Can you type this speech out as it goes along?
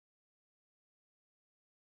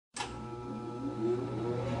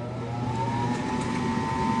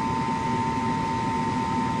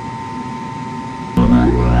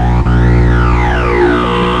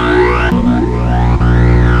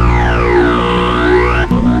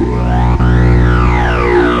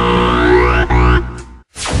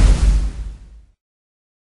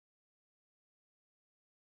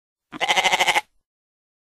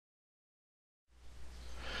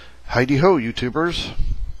Heidi ho, YouTubers.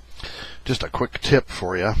 Just a quick tip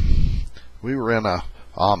for you. We were in a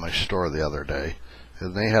Amish store the other day,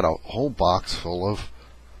 and they had a whole box full of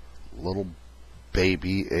little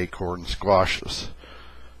baby acorn squashes.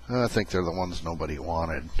 I think they're the ones nobody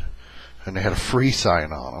wanted. And they had a free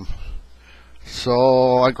sign on them.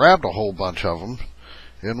 So I grabbed a whole bunch of them,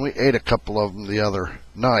 and we ate a couple of them the other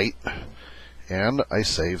night, and I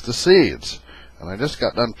saved the seeds. And I just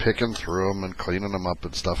got done picking through them and cleaning them up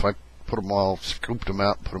and stuff. I put them all, scooped them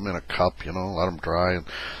out, put them in a cup, let them dry, and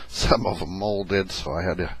some of them molded, so I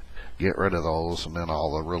had to get rid of those, and then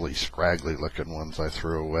all the really scraggly looking ones I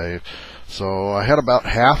threw away. So I had about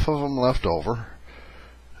half of them left over,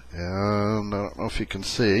 and I don't know if you can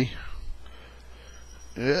see,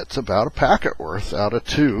 it's about a packet worth out of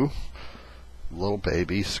 2 little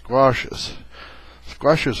baby squashes.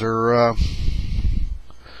 Squashes are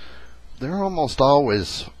they're almost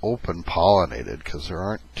always open pollinated because there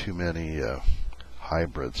aren't too many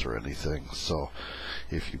hybrids or anything. So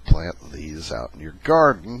if you plant these out in your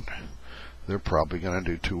garden, they're probably going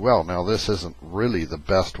to do too well. Now, this isn't really the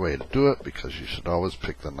best way to do it because you should always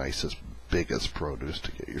pick the nicest, biggest produce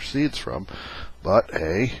to get your seeds from. But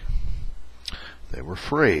hey, they were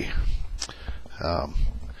free. I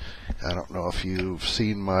don't know if you've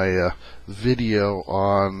seen my video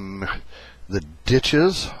on the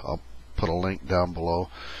ditches. I'll put a link down below.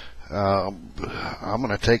 I'm going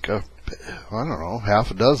to take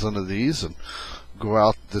half a dozen of these and go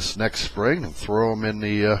out this next spring and throw them in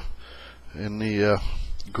the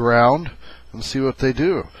ground and see what they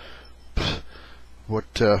do.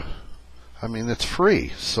 It's free,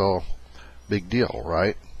 so big deal,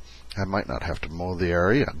 right? I might not have to mow the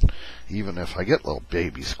area, and even if I get little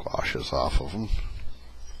baby squashes off of them,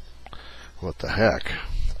 what the heck?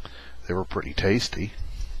 They were pretty tasty.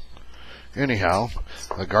 Anyhow,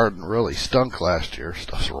 the garden really stunk last year.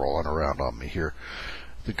 Stuff's rolling around on me here.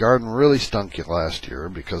 The garden really stunk last year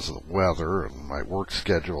because of the weather, and my work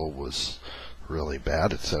schedule was really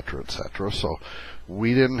bad, etc., etc. So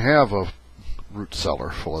we didn't have a root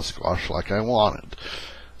cellar full of squash like I wanted.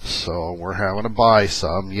 So we're having to buy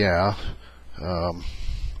some, yeah.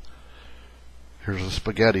 Here's a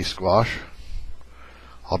spaghetti squash.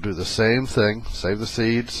 I'll do the same thing, save the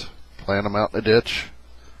seeds, plant them out in the ditch,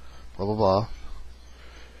 blah, blah, blah.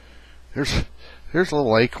 Here's a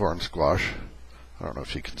little acorn squash. I don't know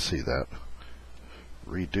if you can see that.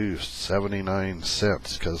 Reduced 79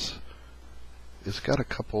 cents because it's got a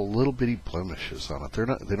couple little bitty blemishes on it.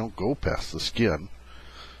 They don't go past the skin.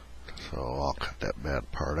 So I'll cut that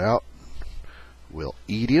bad part out. We'll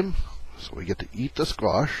eat him. So we get to eat the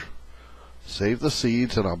squash, save the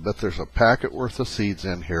seeds, and I'll bet there's a packet worth of seeds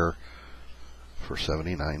in here for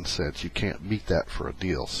 79 cents. You can't beat that for a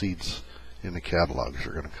deal. Seeds in the catalogs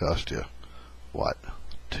are going to cost you, what,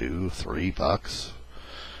 $2-3?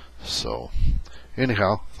 So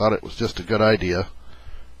anyhow, thought it was just a good idea.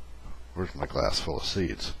 Where's my glass full of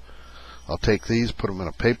seeds? I'll take these, put them in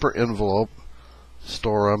a paper envelope,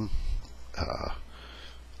 store them.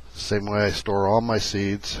 Same way I store all my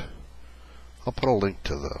seeds. I'll put a link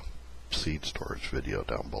to the seed storage video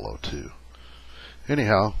down below too.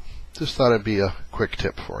 Anyhow, just thought it'd be a quick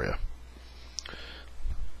tip for you.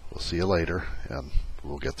 We'll see you later, and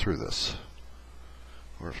we'll get through this.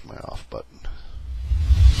 Where's my off button?